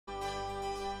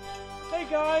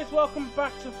guys, welcome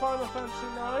back to Final Fantasy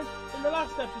IX. In the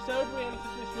last episode we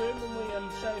entered this room and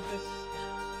we saved this...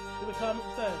 Did we climb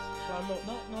upstairs? Climb up?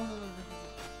 No.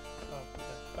 Oh,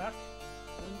 okay. Back?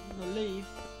 No, leave.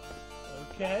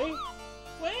 Okay.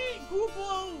 Wait,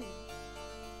 Grupo!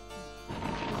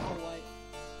 Oh, wait.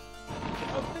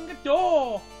 Open the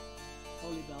door!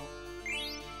 Holy bell.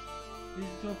 This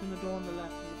is to open the door on the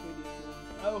left in the previous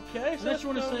one. Okay, so Unless you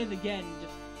want to say it again,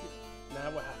 just... Now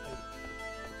we're happy.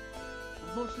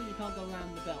 Unfortunately, you can't go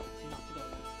around the belt, so you have to go.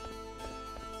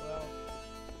 Well...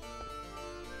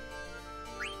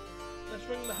 Let's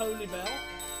ring the holy bell.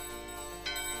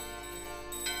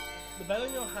 The bell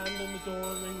in your hand and the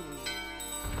door rings.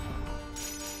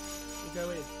 You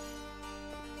go in.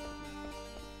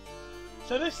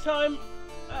 So this time,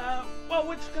 well,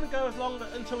 we're just going to go as long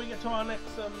until we get to our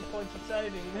next point of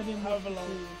saving, however long.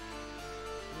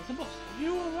 There's a boss. Are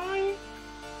you alright?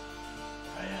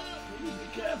 Please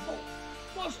be careful.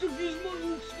 Master Gizmo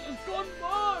has gone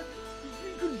mad! He's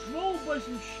been controlled by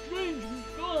some strange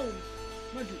mechanics.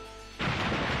 Magic.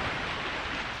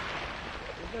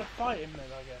 We're going to fight him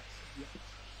then, I guess.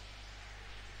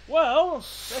 Well,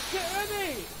 let's get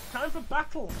ready! Time for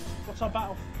battle! What's our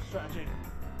battle strategy?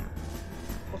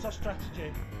 What's our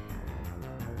strategy?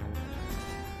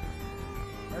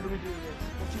 How do we do this?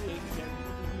 What do you eat again?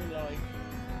 What does he like?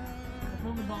 I've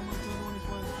known the bomb until everyone is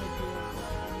wearing the paper.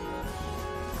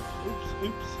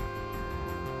 Oops.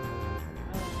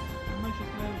 Make sure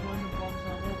players wearing the bombs are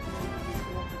all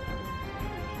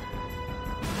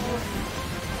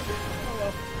Oh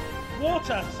well.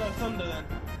 Water! So thunder then.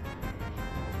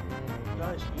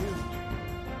 Guy's huge.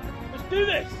 Let's do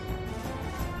this!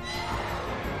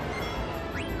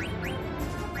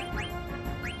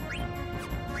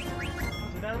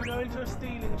 So now we go into a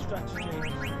stealing strategy.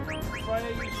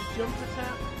 Freya uses jump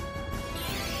attack.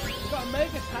 We've got a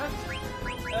mega attack.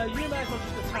 You may as well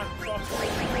just attack Frost.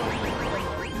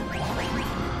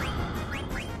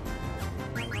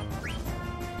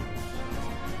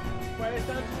 Freya's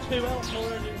down to 2 health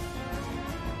already.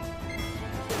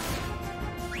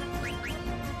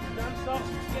 Now starts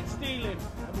to get stealing.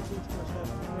 Everything's going to start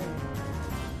to move.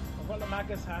 I've got the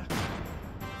Magus hat.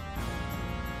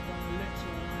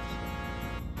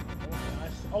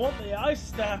 I want the ice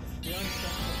staff. The ice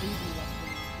staff is easy weapon.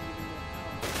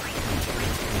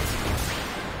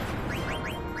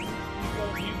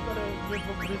 You've got to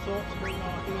resort to bring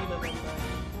our healer then.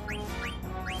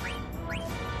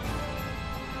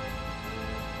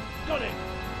 Got it!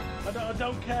 I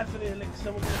don't care for the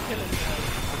elixir, we're going to kill him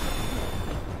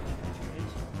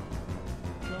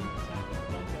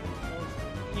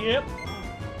now. Yep.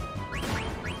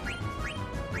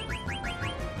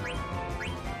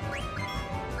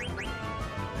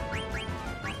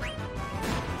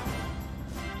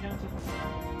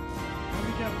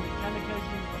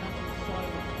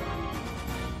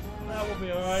 That will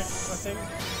be alright, I think. You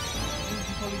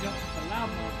probably got the loud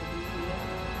mark of the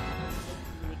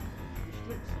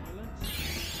restrict silence.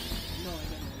 No, I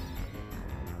don't know.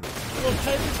 We'll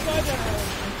take this guy down.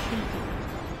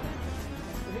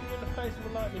 We'll hit you in the face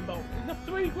with a lightning bolt. He's got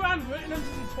 3 grand, we're hitting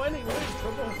 120, we're in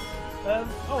trouble.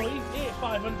 Oh, he hit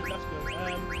 500, that's good.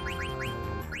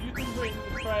 You can bring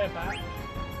the Freya back.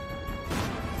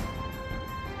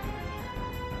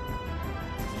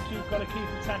 You two've got to keep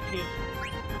attacking.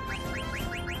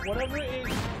 Whatever it is,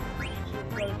 you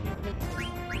two've got to keep hitting.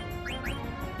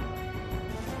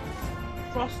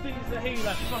 Frosty's the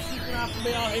healer. Frosty's going to have to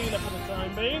be our healer for the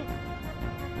time being.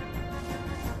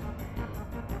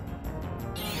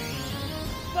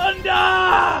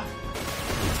 Thunder!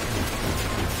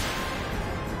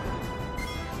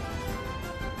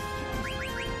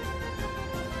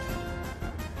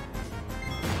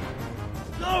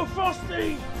 No,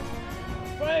 Frosty!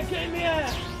 Freya, get in the air!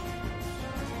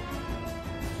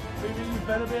 Maybe you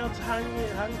better be able to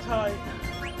hang tight.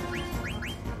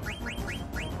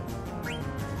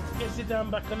 Gets it down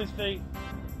back on his feet.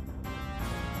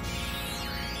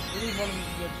 We need one of them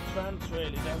to go to trance,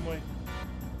 really, don't we?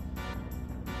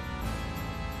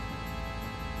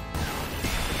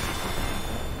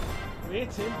 We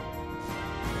hit him.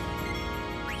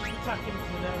 Just attack him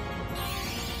for now.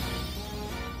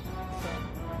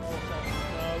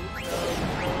 No.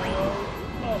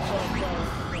 Oh, sorry.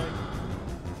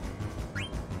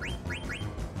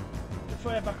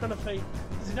 Freya back on her feet.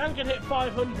 Zidane can hit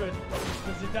 500,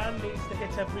 but Zidane needs to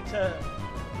hit every turn.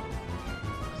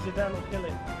 Zidane will kill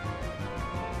him.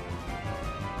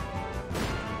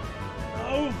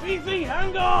 Oh, Vivi,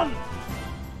 hang on!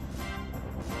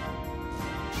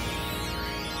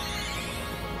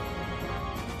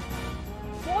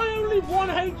 Why only 1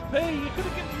 HP? You could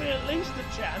have given me at least a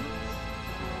chance.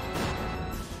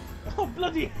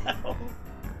 Bloody hell!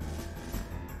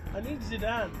 I need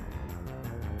Zidane.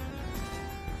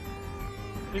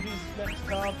 If he's his next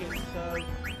target, so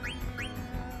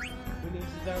we need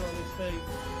Zidane on his feet.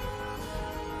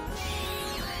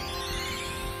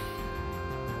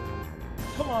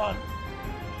 Come on!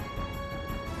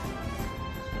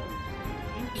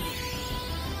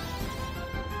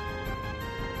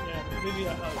 Yeah,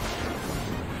 Vivian Hope.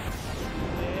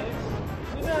 Yes.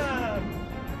 Zidane!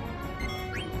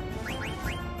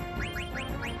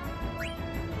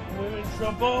 We're in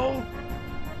trouble!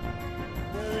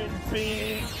 We're in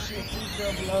big shitty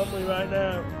trouble, aren't we, right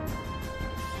now?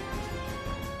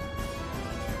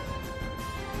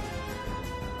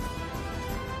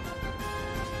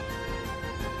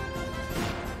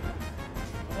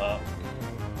 Well,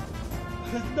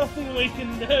 there's nothing we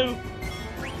can do.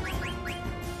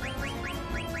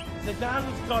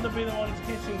 Zidane's got to be the one to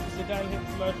hit him because Zidane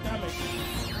hits the most damage.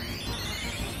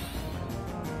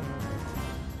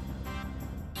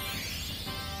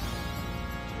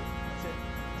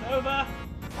 Over!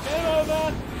 Game over!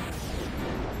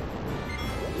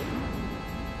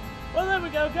 Well, there we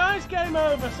go, guys. Game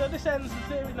over. So this ends the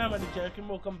series. No, I'm only joking.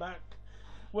 We'll come back.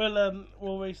 We'll have to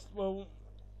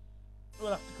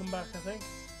come back, I think.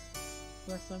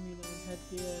 Glass amulet and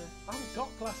headgear. I haven't got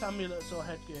glass amulets or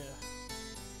headgear.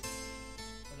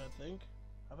 I don't think.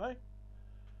 Have I?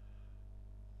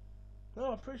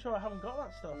 No, I'm pretty sure I haven't got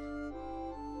that stuff.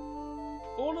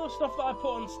 All of the stuff that I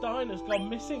put on Steiner's gone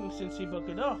missing since he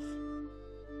buggered off.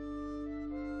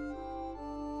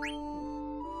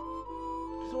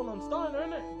 It's all on Steiner,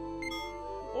 isn't it?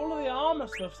 All of the armour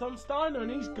stuff's on Steiner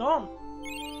and he's gone.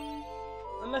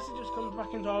 Unless it just comes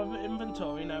back into our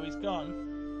inventory now he's gone.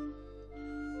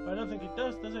 But I don't think it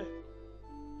does it?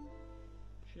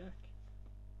 Check.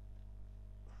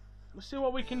 Let's see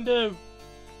what we can do.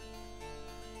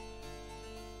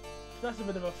 That's a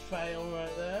bit of a fail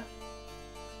right there.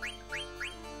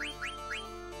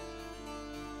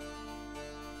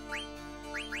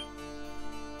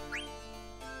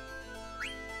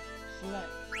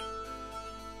 Select.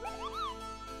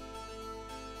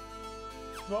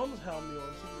 Bronze helm you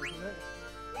want, isn't it?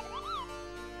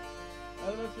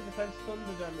 Elemental defense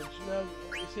thunder damage. No,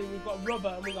 you see we've got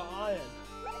rubber and we've got iron.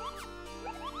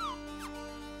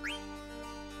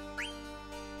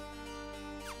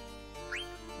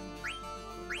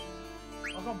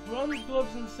 I've got bronze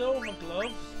gloves and silver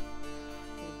gloves.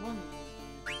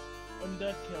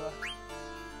 Undead killer.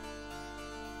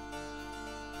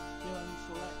 Kill and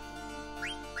select.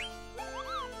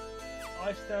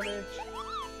 Ice damage.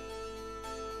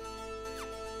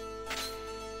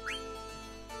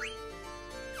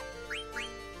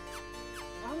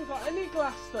 I haven't got any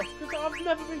glass stuff because I've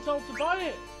never been told to buy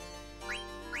it.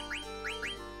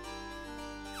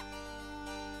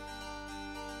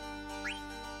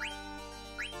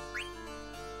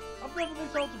 I've never been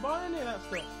told to buy any of that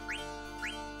stuff.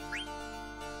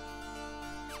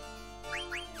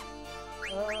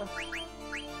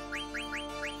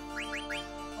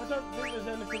 I don't think there's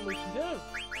anything we can do.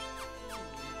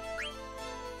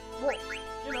 What?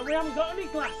 You know, we haven't got any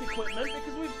glass equipment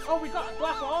because we've got a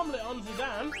glass armlet on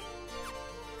Zidane.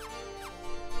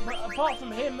 But apart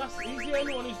from him, he's the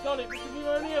only one who's got it because we've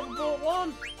only ever bought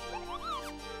one.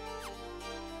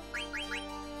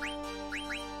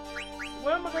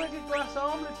 Where am I going to get glass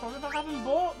armlets from if I haven't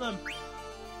bought them?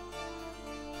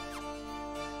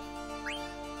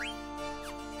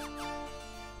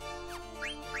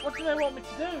 What do they want me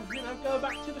to do? You know, go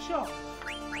back to the shop?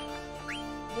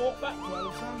 Walk back to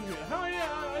Alexandria? Oh yeah,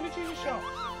 I need to use a shop.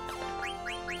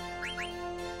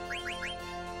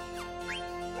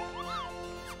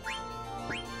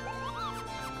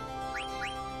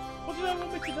 What do they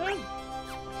want me to do?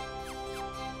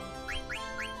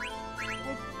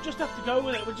 We'll just have to go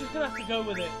with it. We're just going to have to go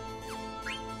with it.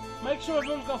 Make sure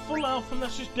everyone's got full health and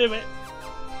let's just do it.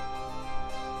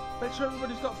 Make sure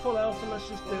everybody's got full health and let's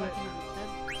just do it.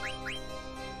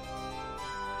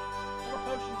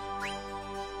 Potion.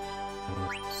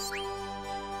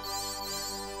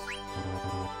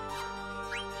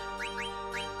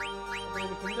 That's all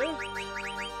we can do.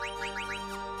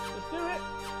 Let's do it.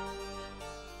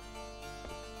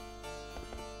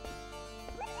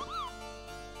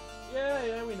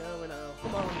 Yeah, we know.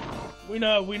 Come on. We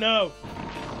know.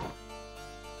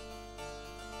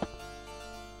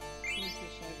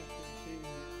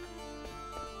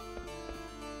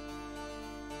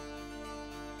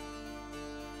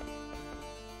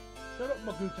 Shut up,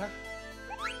 Maguta.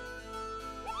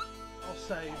 I'll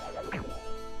save.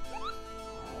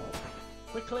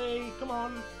 Quickly, come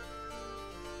on.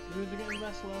 Who's getting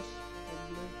restless?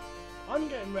 I'm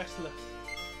getting restless.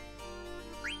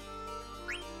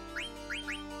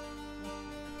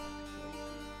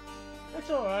 It's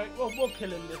alright. We'll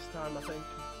kill him this time, I think.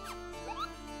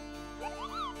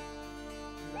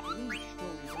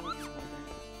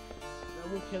 Yeah,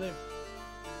 we'll kill him.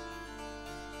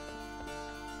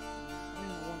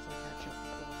 Once I catch up, of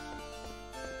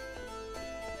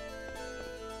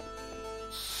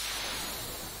course.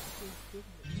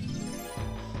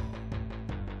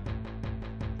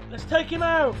 Let's take him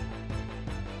out!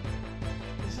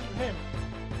 This isn't him.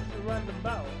 It's a random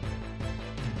battle.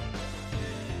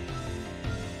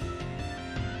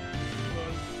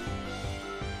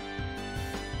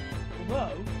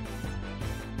 Although,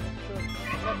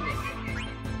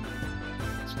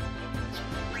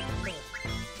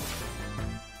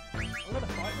 I'm gonna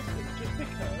fight this thing just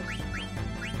because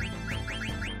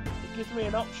it gives me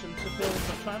an option to build a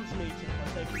transmuter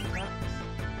by taking attacks.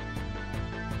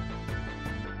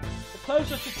 The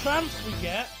closer to trance we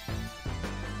get,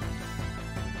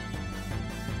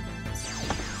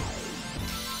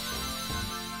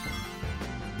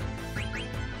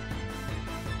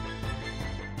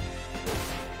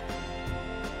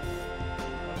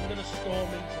 I'm gonna storm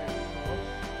into it, of course.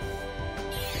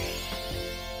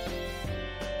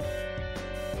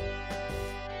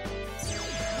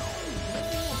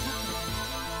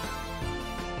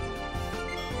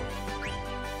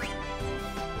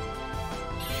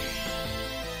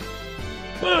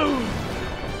 Boom!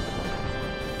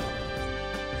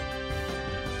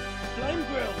 Flame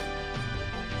grill.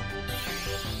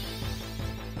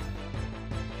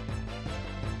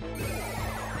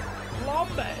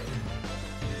 Flambe.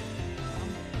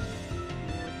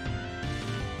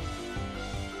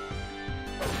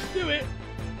 Let's do it.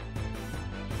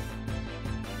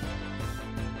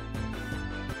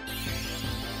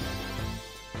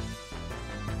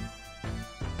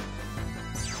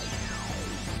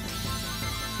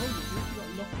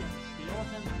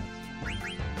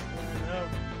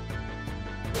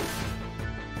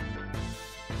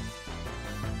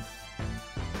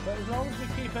 But as long as we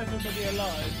keep everybody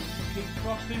alive, keep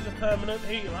Frosty's a permanent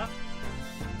healer,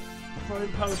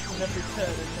 throwing potions every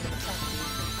turn instead of attacking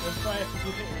when Freya is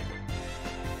hitting him.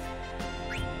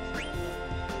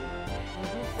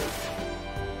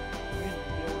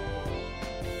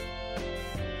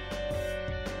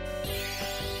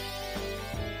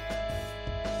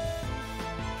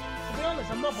 To be honest,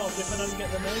 I'm not bothered if I don't get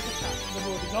the nose attack, because I've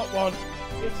already got one.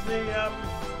 It's the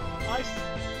ice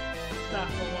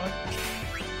staff or one.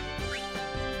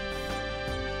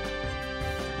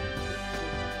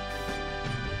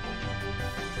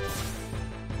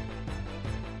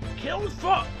 Kill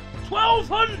fuck!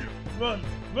 1200! Run!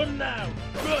 Run now!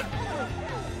 Run!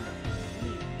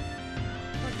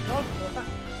 My God,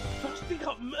 Frosty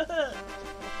got murdered!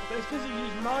 But it's because he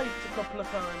used might a couple of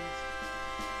times,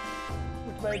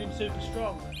 which made him super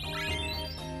strong.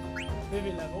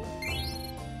 Vivi level.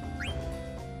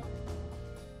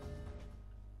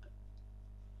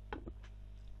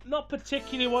 Not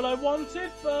particularly what I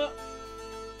wanted, but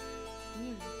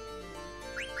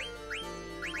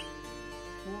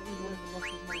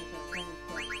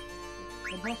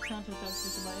The boss counter-attacks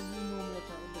just about every normal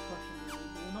attack with the crushing move,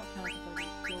 but will not counter-attack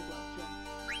with skill like jump.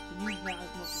 So use that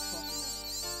as much as possible.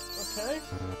 okay. If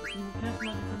you cast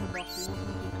magic from the boss, you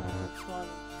also do counter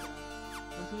silence spell.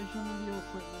 I'm pretty sure none of your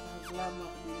equipment has loud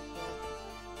enough to be restored.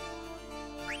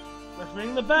 Let's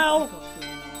ring the bell.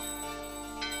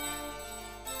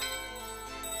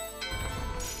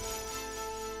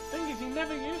 Thing is, he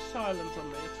never used silence on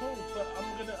me at all, but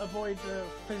I'm gonna avoid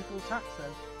physical attacks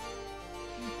then.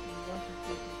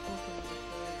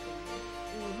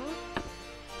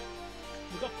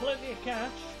 We've got plenty of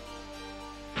cash.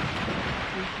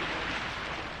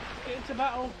 Get into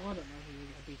battle. I don't know who you're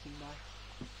gonna beat him by.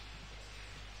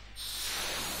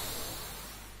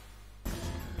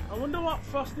 I wonder what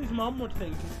Frosty's mom would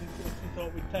think if he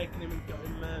thought we'd taken him and got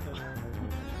him murdered.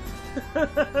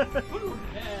 Who would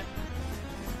care?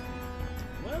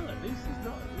 Well, at least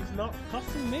he's not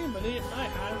costing me money at my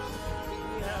house.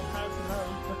 We have house and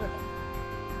home.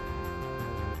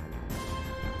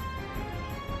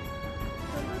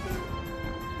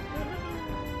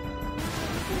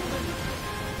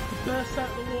 He bursts out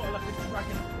the water like a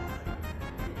dragonfly.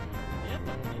 Yeah,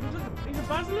 he's a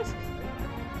basilisk.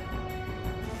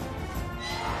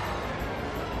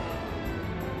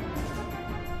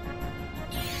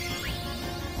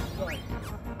 Right.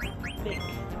 Nick.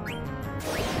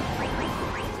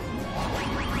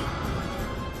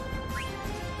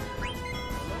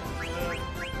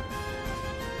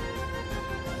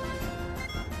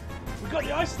 We got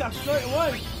the ice staff straight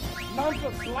away. Man's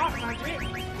got black magic.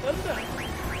 Thunder.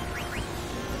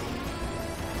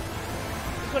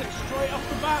 got it straight off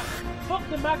the bat. Fuck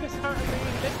the Magus Hat and the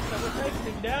Elixir, we're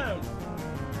taking him down.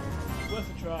 Worth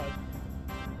a try.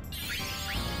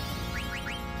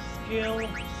 Skill,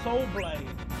 Soul Blade.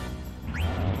 I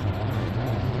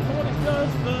don't know what it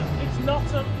does, but it's not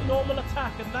a normal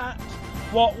attack, and that's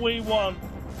what we want.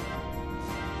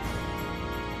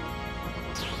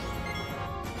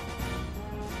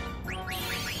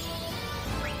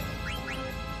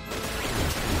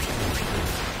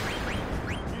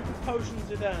 Potions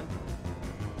Zidane.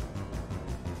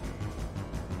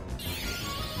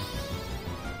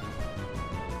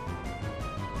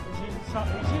 He's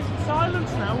using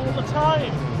silence now all the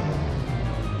time.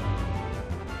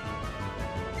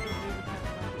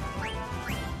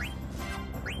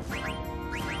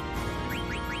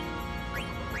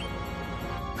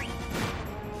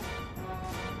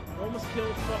 Almost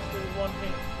killed Frosty with one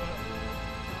hit, but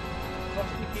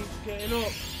Frosty keeps getting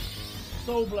up.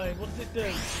 Soul Blade, what does it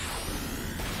do?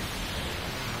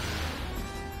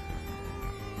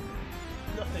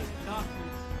 Nothing.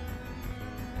 Darkness.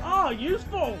 Ah,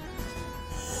 useful!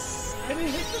 Can he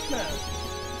hit us now?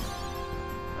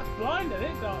 That's blind, isn't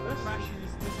it, Darkness? Crashes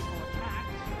his physical attack.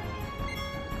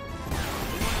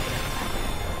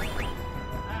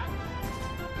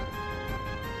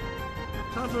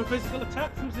 Time for a physical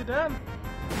attack from Zidane.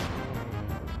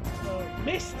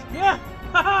 Missed! Yeah!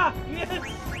 Haha!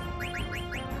 Yes!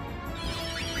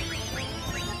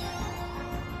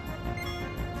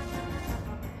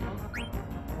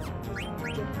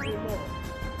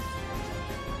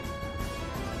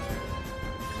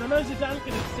 I know Zidane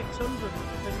can hit 600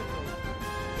 physical.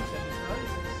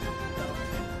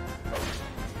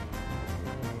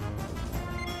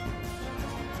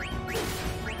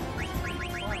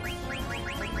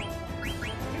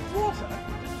 It's water.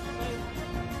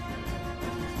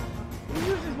 He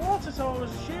uses water, so I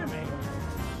was assuming.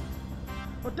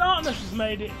 Well, Darkness has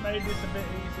made this a bit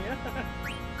easier.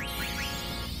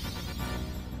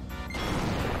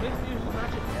 This uses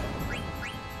magic yet.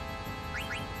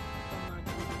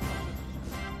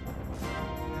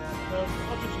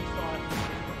 Obviously fine.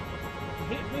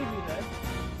 Hit Vivi then,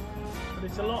 but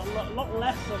it's a lot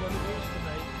lesser than it used to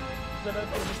be, because I don't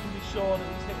think we can be sure that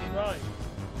he's hitting right.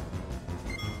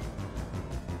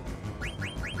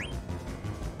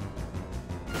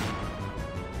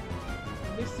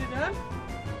 Missed it then?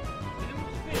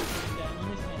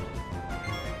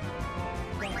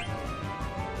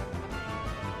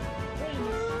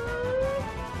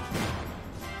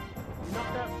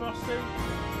 Knocked out Frosty.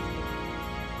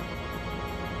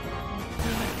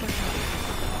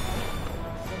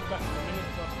 Back in a minute,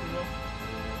 Frosty will.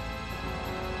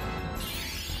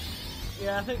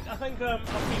 Yeah, I think I'll keep the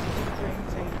Dream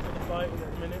Team for the fight in a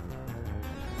minute.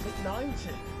 It's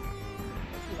 90.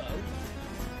 That's low.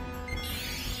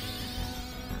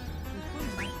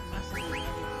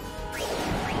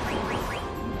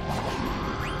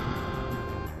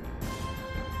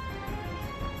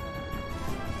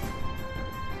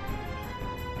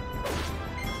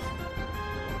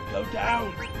 Go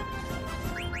down!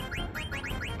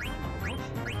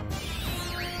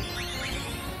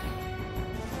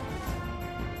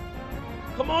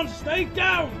 Come on, stay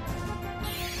down!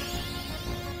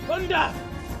 Thunder!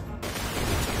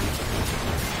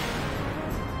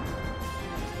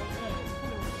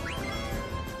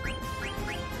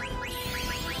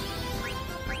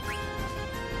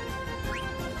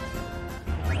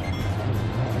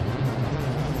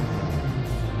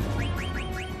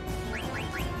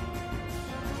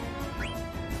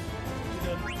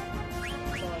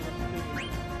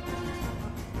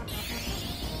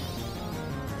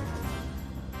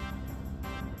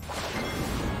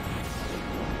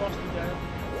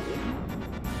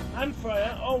 And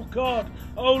Freya, oh God,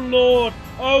 oh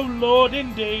Lord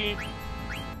indeed.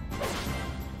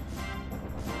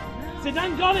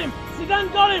 Zidane got him!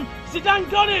 Zidane got him! Zidane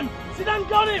got him! Zidane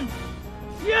got him!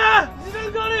 Yeah!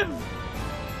 Zidane got him!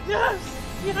 Yes!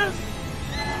 Yes!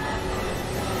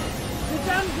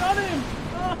 Zidane got him!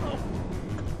 Oh,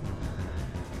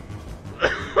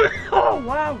 oh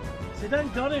wow!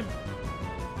 Zidane got him!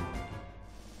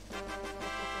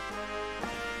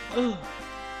 Oh,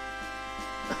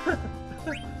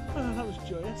 that was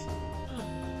joyous. What a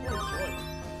joy.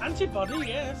 Antibody,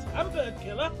 yes, and bird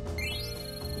killer.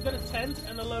 We got a tent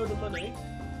and a load of money.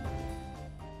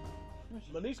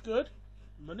 Money's good.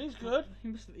 Money's good. He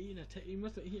must have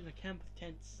eaten a camp of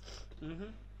tents.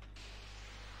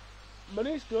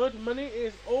 Money's good. Money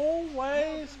is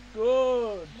always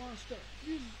good. Monster,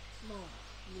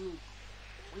 move.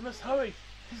 We must hurry.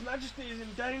 His Majesty is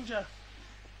in danger.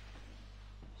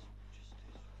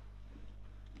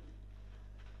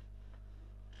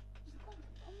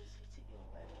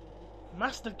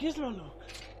 Master Gizmalook.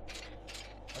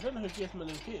 I don't know who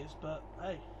Gizmalook is, but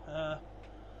hey, are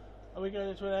we going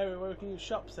into an area where we can use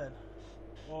shops then?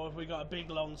 Or have we got a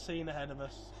big long scene ahead of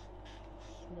us?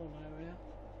 Small area.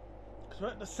 Because we're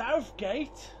at the South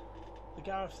Gate. The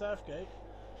Gareth South Gate.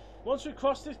 Once we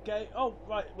cross this gate... Oh,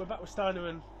 right, we're back with Steiner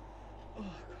and... Oh, God.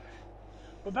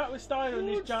 We're back with Steiner and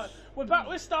his We're back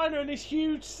with Steiner and his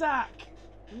huge sack.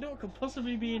 I wonder what could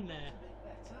possibly be in there.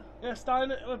 Yeah,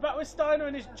 Steiner... We're back with Steiner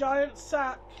and his giant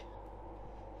sack.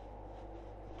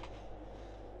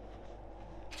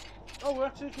 Oh, we're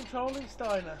actually controlling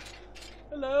Steiner.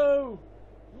 Hello.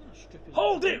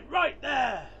 Hold it right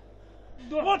there!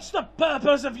 What's the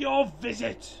purpose of your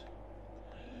visit?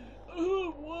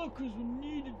 Workers were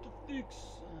needed to fix.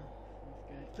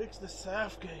 Fix the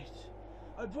South Gate.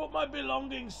 I brought my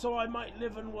belongings so I might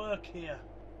live and work here.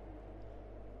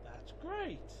 That's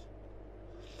great.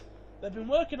 They've been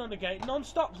working on the gate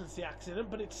non-stop since the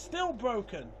accident, but it's still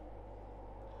broken.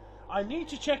 I need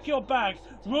to check your bag.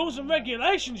 Rules and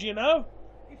regulations, you know.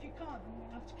 If you can't, then we'll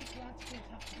have to get round to it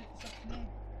after this afternoon.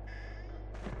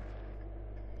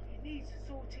 It needs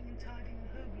sorting and tidying and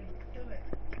hoovering. Do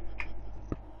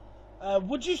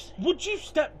it. Would you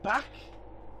step back?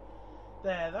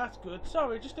 There, that's good.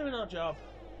 Sorry, just doing our job.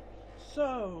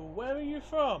 So, where are you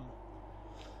from?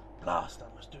 Blast, I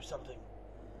must do something.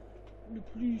 The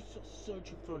police are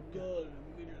searching for a girl and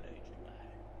a middle-aged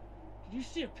man. Did you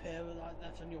see a pair like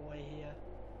that on your way here?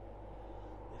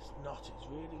 This knot is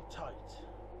really tight.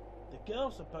 The girl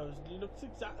supposedly looks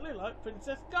exactly like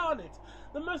Princess Garnet,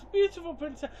 the most beautiful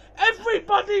princess.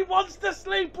 Everybody wants to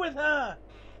sleep with her.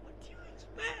 What do you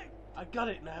expect? I got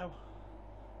it now.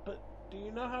 But do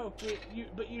you know how?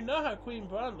 You know how Queen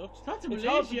Bran looks. It's hard to It's believe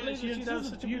hard to she believe that she'd have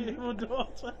such a beauty. beautiful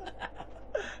daughter.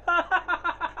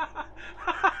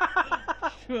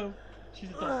 Well, she's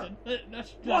adopted.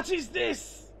 What is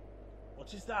this?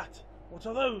 What is that? What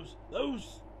are those?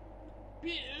 Those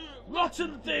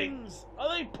rotten things. Are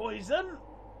they poison?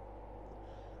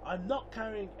 I'm not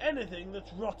carrying anything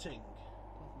that's rotting.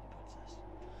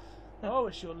 Oh,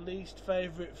 it's your least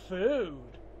favourite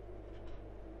food.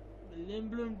 The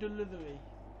Lindblom delivery.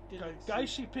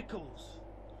 Geishi pickles.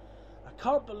 I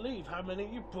can't believe how many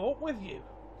you brought with you.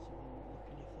 So we won't look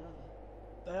any further.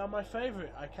 They are my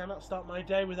favourite. I cannot start my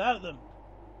day without them.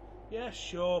 Yeah,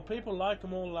 sure. People like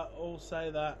them all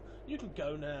say that. You can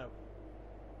go now.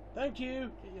 Thank you.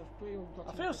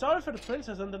 I feel sorry for the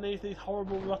princess underneath these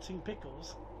horrible rotting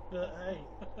pickles. But hey.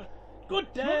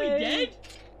 Good day. Are we dead?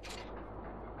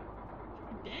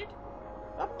 Are we dead?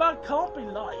 That bag can't be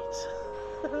light.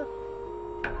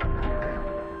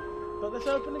 But let's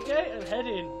open the gate and head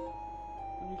in.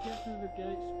 When you get through the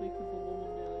gate, speak with the woman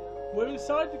nearly out. We're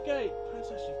inside the gate.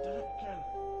 Princess, you've done it again.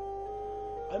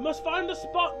 I must find a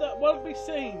spot that won't be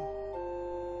seen.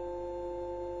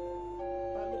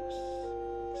 That looks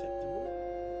acceptable.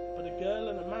 But a girl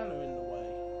and a man are in the way.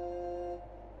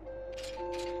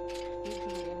 Speak to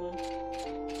the woman.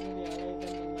 Maybe I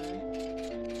then the man.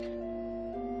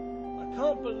 I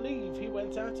can't believe he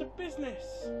went out of business.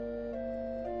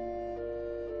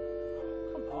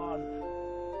 Come on.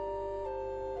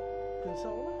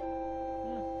 Consoler?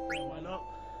 Yeah, why not?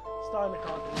 Steiner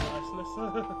can't do niceness.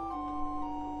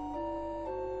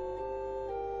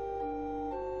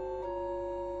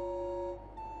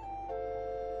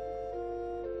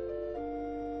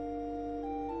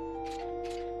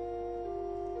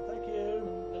 Thank you.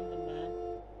 Then the man.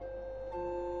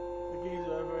 The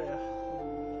geezer over here.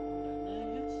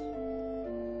 Yes.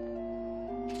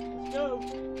 Let's go.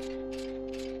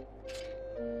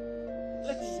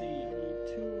 Let's see. I need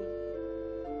two.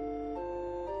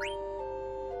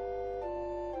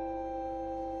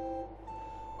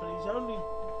 But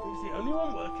he's the only one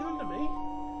working under me.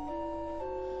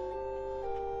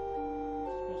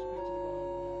 Supposed to speak to the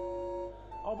woman.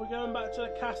 I'll be going back to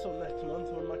the castle next month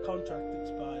when my contract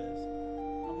expires.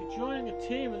 I'll be joining a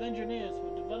team of engineers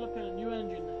who are developing a new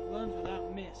engine that runs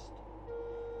without mist.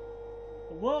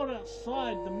 The world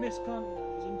outside the mist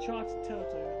continent is uncharted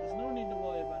territory. There's no need to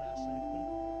worry about our safety,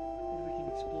 as we can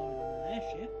explode on an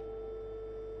airship.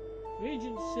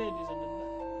 Regent Sid is an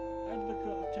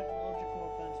advocate of technological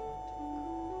advancement.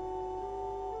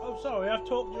 Oh, sorry, I've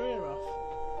talked your ear off.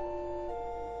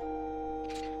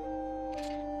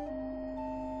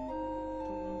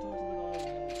 Talk to the guy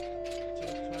over there.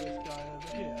 To this guy over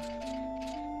here.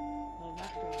 No,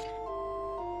 that guy.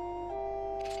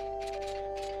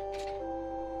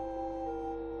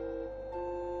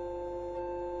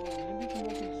 Oh, maybe we can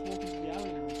just walk into the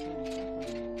alley now and turn his back on.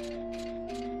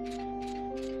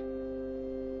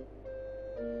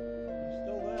 He's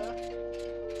still there.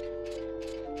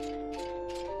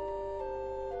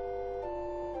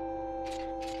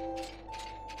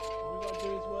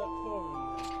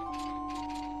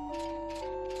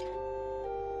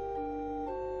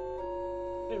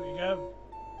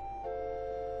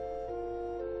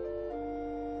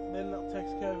 then that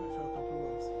takes care of it for a couple of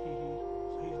months. So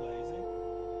he's lazy.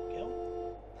 Kill.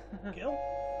 Kill.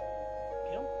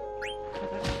 Kill.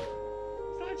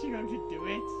 It's actually going to do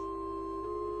it.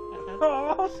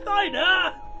 Oh,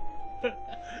 Steiner! Sorry.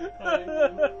 I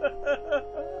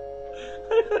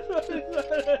just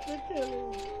wanted to kill him.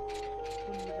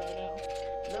 Wouldn't be right now.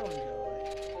 No one go away.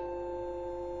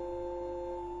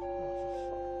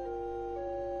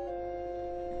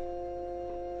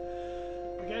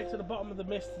 The gate to the bottom of the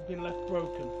mist has been left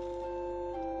broken.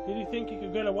 Did you think you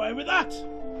could get away with that?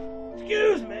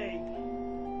 Excuse me!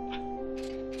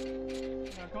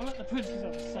 Now go let the princess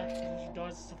have a sack before she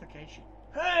dies of suffocation.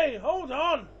 Hey, hold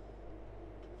on!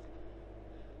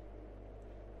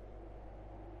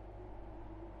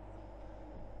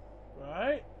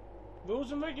 Right.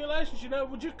 Rules and regulations, you know,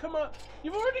 would you come up?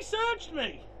 You've already searched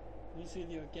me! You see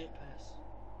your gate pass.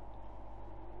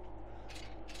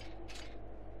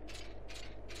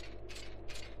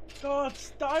 God,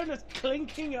 Steiner's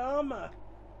clinking armour.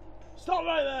 Stop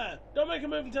right there! Don't make a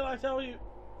move until I tell you.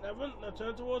 Now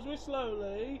turn towards me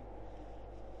slowly.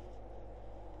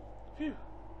 Phew.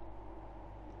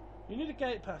 You need a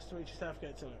gate pass to reach your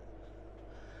Southgate Summit.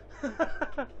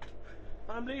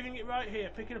 I'm leaving it right here.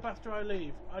 Pick it up after I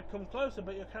leave. I'd come closer,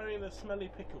 but you're carrying the smelly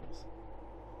pickles.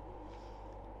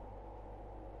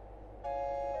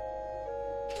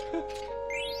 Got the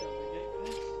gate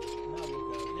pass. Now we'll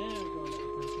go. There we go, let the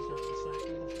princess have the sack.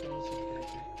 We must die of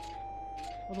suffocation.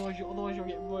 Otherwise you'll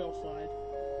get royal side.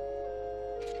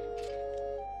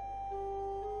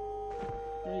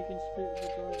 Now you can spit with the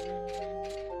garden.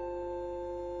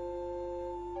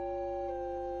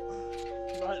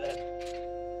 Right then.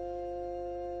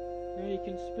 Now you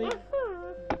can speak.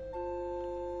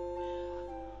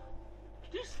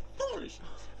 This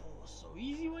foolishness, if it was so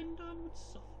easy when done with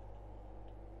suffer.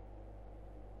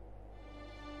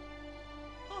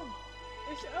 Oh,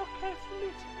 is it okay for me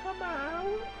to come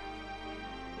out?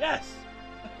 Yes!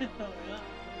 Oh, yeah.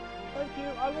 Thank you,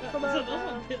 I will come That's out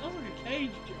now. like a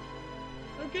cage job.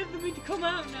 Okay for me to come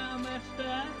out now,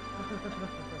 master. Whistle.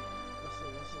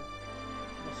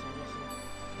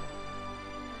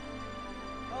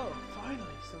 Oh,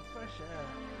 finally, some fresh air.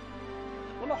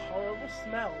 What a horrible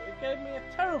smell. It gave me a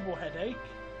terrible headache.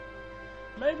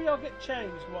 Maybe I'll get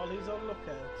changed while he's on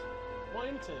lookout. What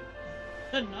into?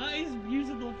 A nice,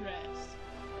 beautiful dress.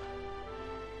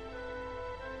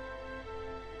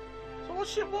 So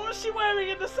what was she wearing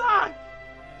in the sack?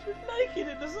 She was naked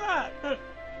in the sack.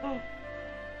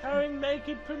 Carrying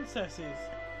naked princesses.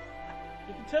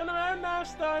 You can turn around now,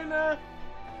 Steiner.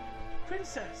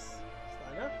 Princess.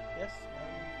 Steiner? Yes.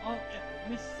 Oh,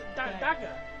 Miss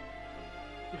Dagger.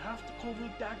 You have to call me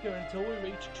Dagger until we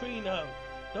reach Trino.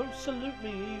 Don't salute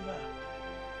me either.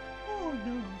 Oh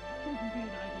no, wouldn't be an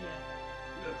idea.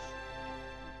 Yes.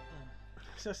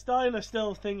 So Steiner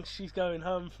still thinks she's going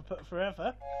home for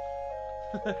forever.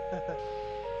 Wow.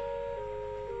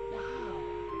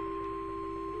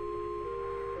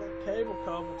 That cable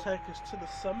car will take us to the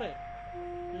summit.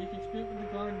 You can speak with the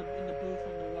guy in the booth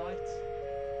on the right.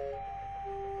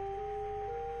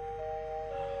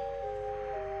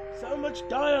 So much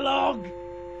dialogue!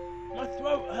 My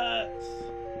throat hurts!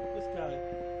 This guy.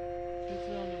 Speak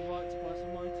to on the right to buy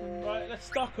some items. Right, let's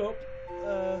stock up.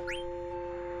 I'm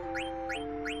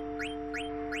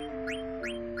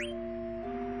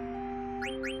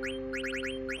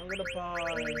gonna buy...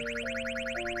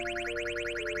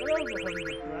 Well, over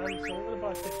 100 grand, so I'm gonna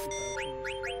buy 50 potions.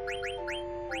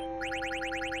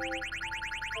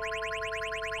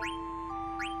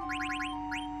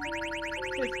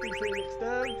 50 Phoenix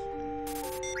Downs.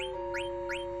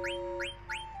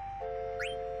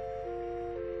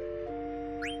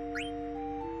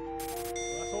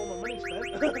 Well, that's all my money spent.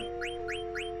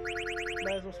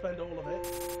 May as well spend all of it.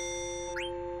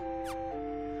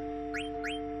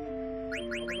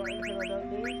 Have I got anything I don't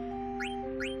need?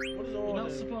 What does ore You're not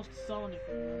do? supposed to sell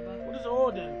anything, remember? What does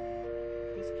ore do?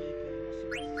 Peacekeeper, you're not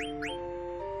supposed to sell anything.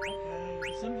 Okay.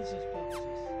 For synthesis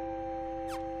purposes.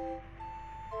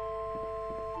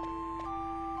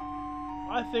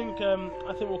 I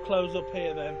think we'll close up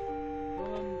here then. Well,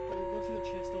 go to the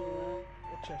chest over there.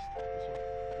 What chest? This one.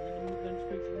 Then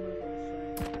speak to the movers.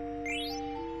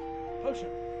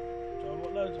 Potion. So I've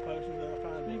got loads of potions that I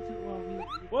found. Speak to,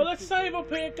 Well, let's save up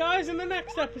here, guys. In the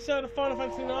next episode of Final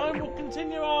Fantasy IX, we'll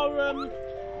continue our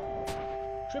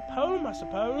trip home, I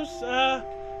suppose.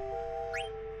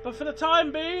 But for the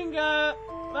time being,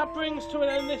 that brings to an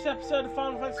end this episode of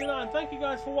Final Fantasy IX. Thank you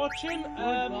guys for watching.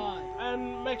 Goodbye.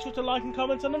 And make sure to like and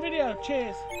comment on the video.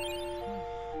 Cheers.